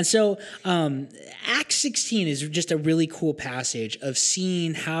 Sure. And so Acts 16 is just a really cool passage of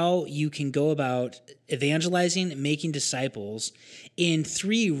seeing how you can go about evangelizing and making disciples in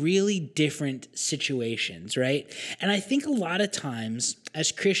 3 really different situations, right? And I think a lot of times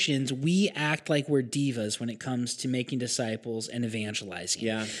as Christians, we act like we're divas when it comes to making disciples and evangelizing.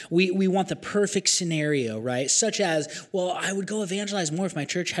 Yeah. We want the perfect scenario, right? Such as, well, I would go evangelize more if my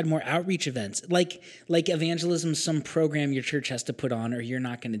church had more outreach events. Like evangelism, some program your church has to put on, or you're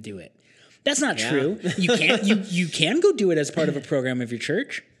not going to do it. That's not true. You can't. You can go do it as part of a program of your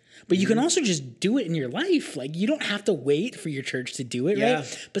church. But you can also just do it in your life. Like, you don't have to wait for your church to do it,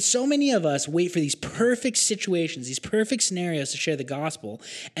 right? But so many of us wait for these perfect situations, these perfect scenarios to share the gospel,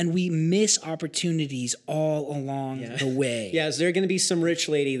 and we miss opportunities all along the way. Yeah, is there going to be some rich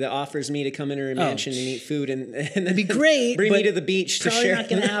lady that offers me to come into her mansion and eat food and it'd be great, bring me to the beach to share? Probably not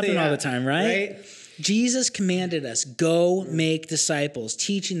going to happen all the time, right? Jesus commanded us, go make disciples,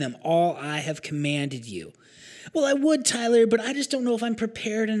 teaching them all I have commanded you. Well, I would, Tyler, but I just don't know if I'm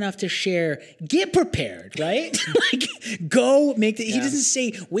prepared enough to share. Get prepared, right? Like, go make the. He doesn't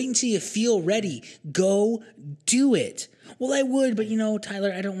say, wait until you feel ready. Go do it. Well, I would, but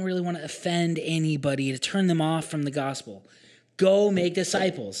Tyler, I don't really want to offend anybody, to turn them off from the gospel. Go make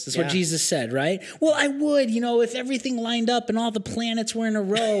disciples. That's what Jesus said, right? Well, I would, if everything lined up and all the planets were in a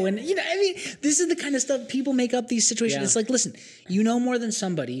row. And, this is the kind of stuff people make up these situations. Yeah. It's like, listen, you know more than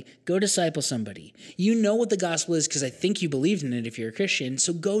somebody. Go disciple somebody. You know what the gospel is because I think you believed in it if you're a Christian.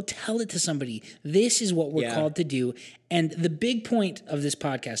 So go tell it to somebody. This is what we're called to do. And the big point of this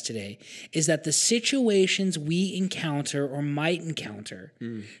podcast today is that the situations we encounter or might encounter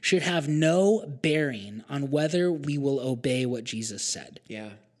should have no bearing on whether we will obey what Jesus said. Yeah.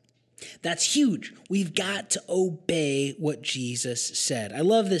 That's huge. We've got to obey what Jesus said. I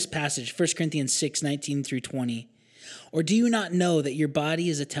love this passage, 1 Corinthians 6:19-20. Or do you not know that your body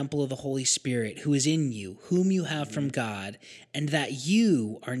is a temple of the Holy Spirit who is in you, whom you have from God, and that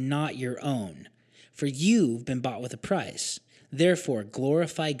you are not your own? For you've been bought with a price. Therefore,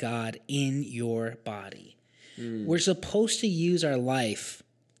 glorify God in your body. We're supposed to use our life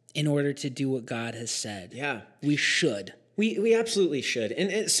in order to do what God has said. Yeah. We should. We absolutely should.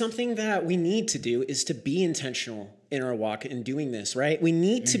 And it's something that we need to do is to be intentional in our walk in doing this, right? We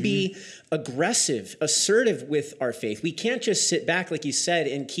need to be aggressive, assertive with our faith. We can't just sit back, like you said,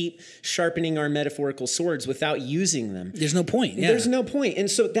 and keep sharpening our metaphorical swords without using them. There's no point. Yeah. There's no point. And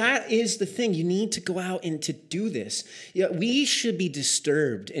so that is the thing. You need to go out and to do this. We should be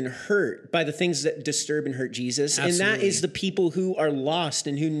disturbed and hurt by the things that disturb and hurt Jesus. Absolutely. And that is the people who are lost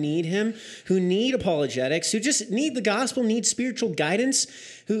and who need him, who need apologetics, who just need the gospel, need spiritual guidance,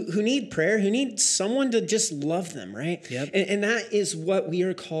 who need prayer, who need someone to just love them, right? Yep. And that is what we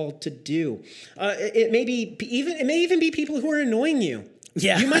are called to do. It may even be people who are annoying you.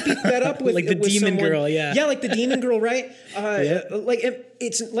 Yeah. You might be fed up with like the with demon someone. girl, yeah. Yeah, like the demon girl, right?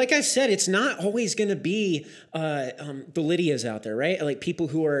 It's like I said, it's not always going to be the Lydias out there, right? Like people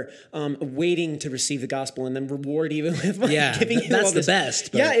who are waiting to receive the gospel and then reward even with giving you that's all this. the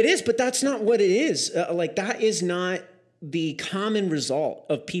best. But. Yeah, it is, but that's not what it is. That is not the common result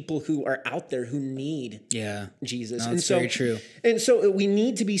of people who are out there who need Jesus. No, that's very true. And so we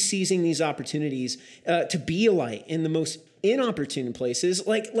need to be seizing these opportunities to be a light in the most inopportune places,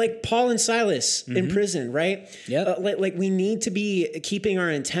 like Paul and Silas in prison, right? Yeah. Like we need to be keeping our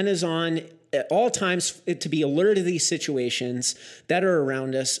antennas on at all times to be alert to these situations that are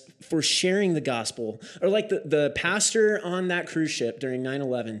around us for sharing the gospel. Or like the pastor on that cruise ship during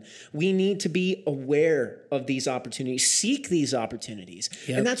 9/11, we need to be aware of these opportunities, seek these opportunities.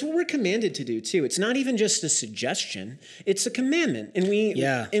 Yep. And that's what we're commanded to do too. It's not even just a suggestion, it's a commandment. And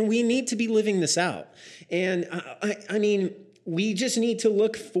we need to be living this out. And I mean, we just need to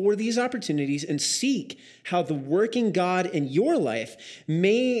look for these opportunities and seek how the working God in your life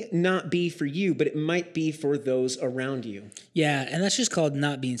may not be for you, but it might be for those around you. Yeah, and that's just called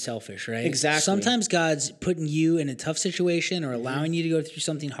not being selfish, right? Exactly. Sometimes God's putting you in a tough situation or allowing you to go through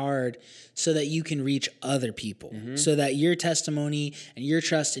something hard so that you can reach other people, so that your testimony and your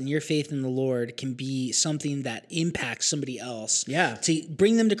trust and your faith in the Lord can be something that impacts somebody else. Yeah. To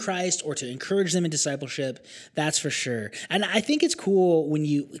bring them to Christ or to encourage them in discipleship, that's for sure. And I think it's cool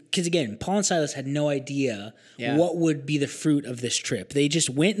because again, Paul and Silas had no idea what would be the fruit of this trip. They just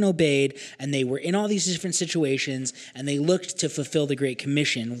went and obeyed, and they were in all these different situations, and they looked to fulfill the Great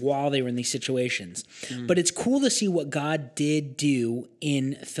Commission while they were in these situations. But it's cool to see what God did do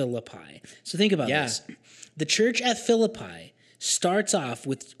in Philippi. So think about this. The church at Philippi starts off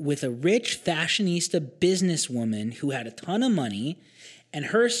with a rich fashionista businesswoman who had a ton of money and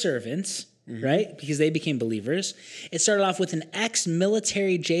her servants, right? Because they became believers. It started off with an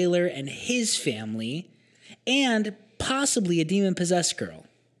ex-military jailer and his family and possibly a demon-possessed girl.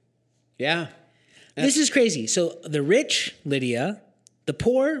 Yeah. This is crazy. So the rich Lydia, the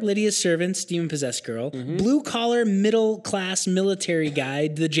poor Lydia's servants, demon-possessed girl, blue-collar, middle-class military guy,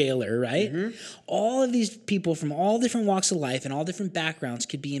 the jailer, right? All of these people from all different walks of life and all different backgrounds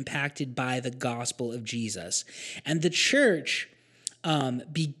could be impacted by the gospel of Jesus. And the church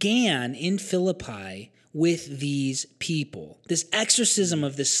began in Philippi with these people. This exorcism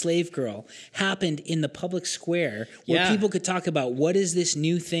of this slave girl happened in the public square where people could talk about what is this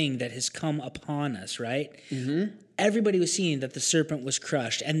new thing that has come upon us, right? Everybody was seeing that the serpent was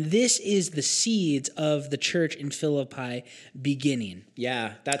crushed. And this is the seeds of the church in Philippi beginning.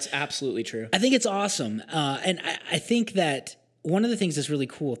 Yeah, that's absolutely true. I think it's awesome. And I think that one of the things that's really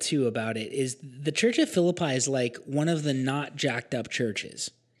cool, too, about it is the church at Philippi is like one of the not jacked up churches.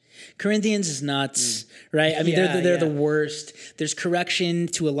 Corinthians is nuts, right? I mean, they're the worst. There's correction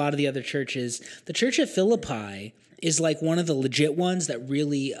to a lot of the other churches. The church at Philippi is like one of the legit ones that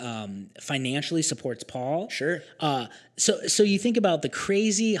really financially supports Paul. Sure. So you think about the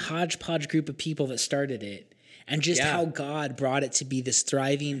crazy hodgepodge group of people that started it and just how God brought it to be this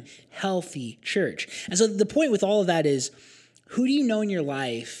thriving, healthy church. And so the point with all of that is, who do you know in your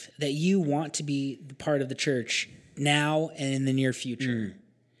life that you want to be part of the church now and in the near future?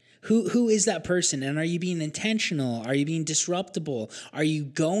 Who is that person? And are you being intentional? Are you being disruptible? Are you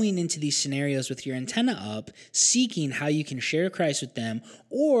going into these scenarios with your antenna up, seeking how you can share Christ with them,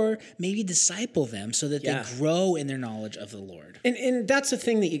 or maybe disciple them so that they grow in their knowledge of the Lord? And that's the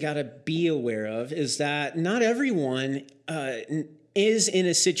thing that you got to be aware of, is that not everyone is in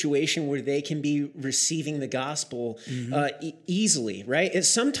a situation where they can be receiving the gospel easily, right? And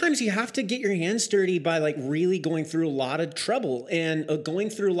sometimes you have to get your hands dirty by like really going through a lot of trouble and going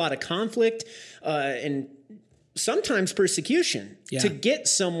through a lot of conflict and sometimes persecution to get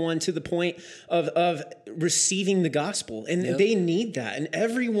someone to the point of receiving the gospel. And they need that. And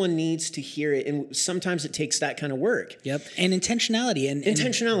everyone needs to hear it. And sometimes it takes that kind of work. Yep. And intentionality.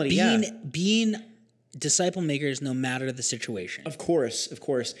 And being disciple makers no matter the situation. Of course.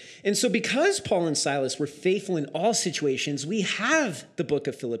 And so because Paul and Silas were faithful in all situations, we have the book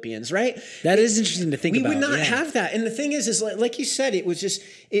of Philippians, right? That is interesting to think about. We would not have that. And the thing is like you said, it was just,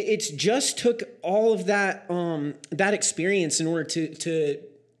 it's just took all of that, that experience in order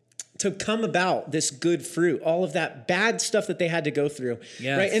to come about this good fruit, all of that bad stuff that they had to go through.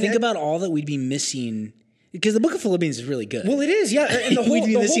 Yeah. Right? Think about all that we'd be missing. Because the book of Philippians is really good. Well, it is, yeah. And the whole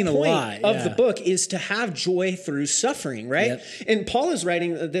point of the Yeah. book is to have joy through suffering, right? Yep. And Paul is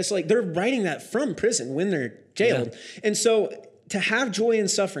writing this, like they're writing that from prison when they're jailed. Yeah. And so to have joy in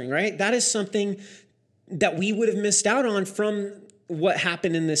suffering, right? That is something that we would have missed out on from what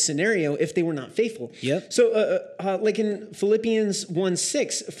happened in this scenario if they were not faithful. Yep. So like in Philippians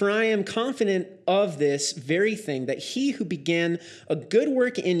 1:6, for I am confident of this very thing, that he who began a good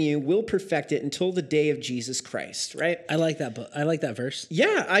work in you will perfect it until the day of Jesus Christ, right? I like that book. I like that verse.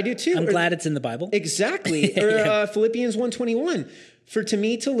 Yeah, I do too. I'm glad it's in the Bible. Exactly. Or Philippians 1:21, for to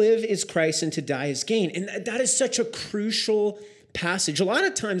me to live is Christ and to die is gain. And that is such a crucial passage. A lot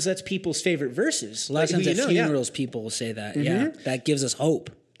of times that's people's favorite verses. A lot of times at funerals, people will say that. Yeah, that gives us hope.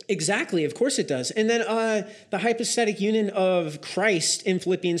 Exactly. Of course it does. And then the hypostatic union of Christ in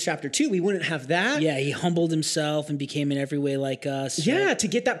Philippians chapter 2, we wouldn't have that. Yeah, he humbled himself and became in every way like us. Yeah, right? to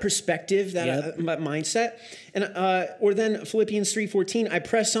get that perspective, that mindset. And or then Philippians 3:14, I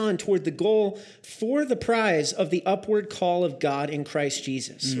press on toward the goal for the prize of the upward call of God in Christ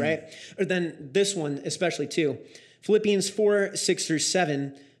Jesus, right? Or then this one especially too. Philippians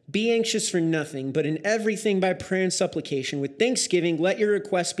 4:6-7, be anxious for nothing, but in everything by prayer and supplication, with thanksgiving, let your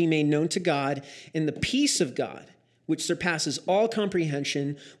requests be made known to God, and the peace of God, which surpasses all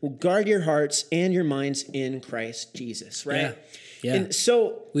comprehension, will guard your hearts and your minds in Christ Jesus, right? Yeah. And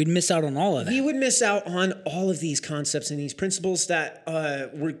so we'd miss out on all of that. We would miss out on all of these concepts and these principles that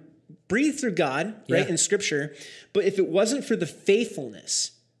were breathed through God, right, in Scripture. But if it wasn't for the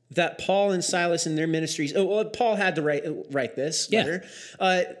faithfulness that Paul and Silas in their ministries, Paul had to write this letter,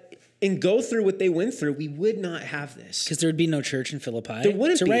 and go through what they went through, we would not have this. Because there would be no church in Philippi there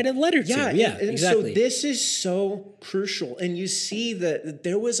wouldn't to write a letter to. Yeah, exactly. So this is so crucial. And you see that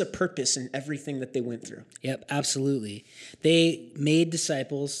there was a purpose in everything that they went through. Yep, absolutely. They made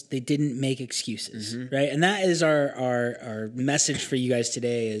disciples. They didn't make excuses, right? And that is our message for you guys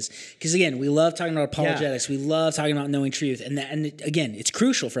today is, because again, we love talking about apologetics. We love talking about knowing truth. And again, it's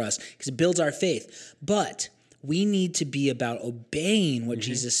crucial for us because it builds our faith. But we need to be about obeying what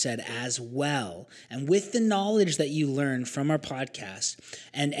Jesus said as well. And with the knowledge that you learn from our podcast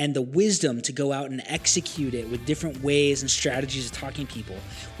and the wisdom to go out and execute it with different ways and strategies of talking to people,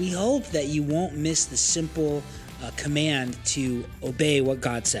 we hope that you won't miss the simple command to obey what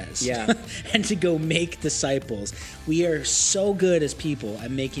God says. Yeah. And to go make disciples. We are so good as people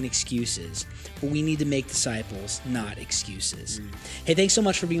at making excuses, but we need to make disciples, not excuses. Hey, thanks so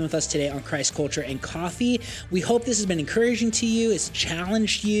much for being with us today on Christ Culture and Coffee. We hope this has been encouraging to you. It's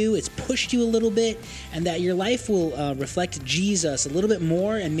challenged you. It's pushed you a little bit, and that your life will reflect Jesus a little bit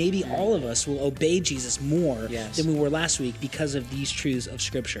more, and maybe all of us will obey Jesus more than we were last week because of these truths of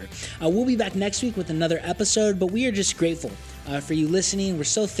Scripture. We'll be back next week with another episode, but we are just grateful for you listening. We're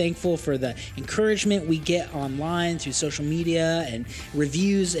so thankful for the encouragement we get online through social media and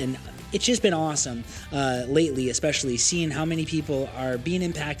reviews, and it's just been awesome lately, especially seeing how many people are being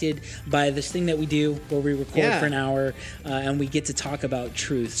impacted by this thing that we do where we record for an hour and we get to talk about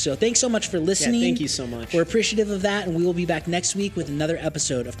truth. So thanks so much for listening. Yeah, thank you so much. We're appreciative of that, and we will be back next week with another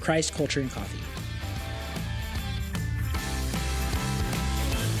episode of Christ, Culture, and Coffee.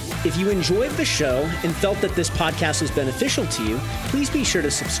 If you enjoyed the show and felt that this podcast was beneficial to you, please be sure to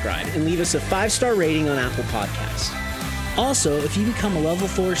subscribe and leave us a 5-star rating on Apple Podcasts. Also, if you become a Level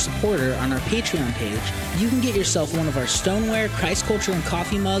 4 supporter on our Patreon page, you can get yourself one of our stoneware, Christ Culture, and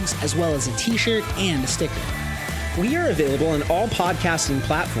Coffee mugs, as well as a t-shirt and a sticker. We are available on all podcasting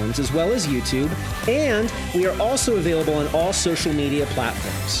platforms as well as YouTube, and we are also available on all social media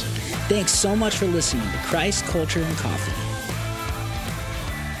platforms. Thanks so much for listening to Christ, Culture, and Coffee.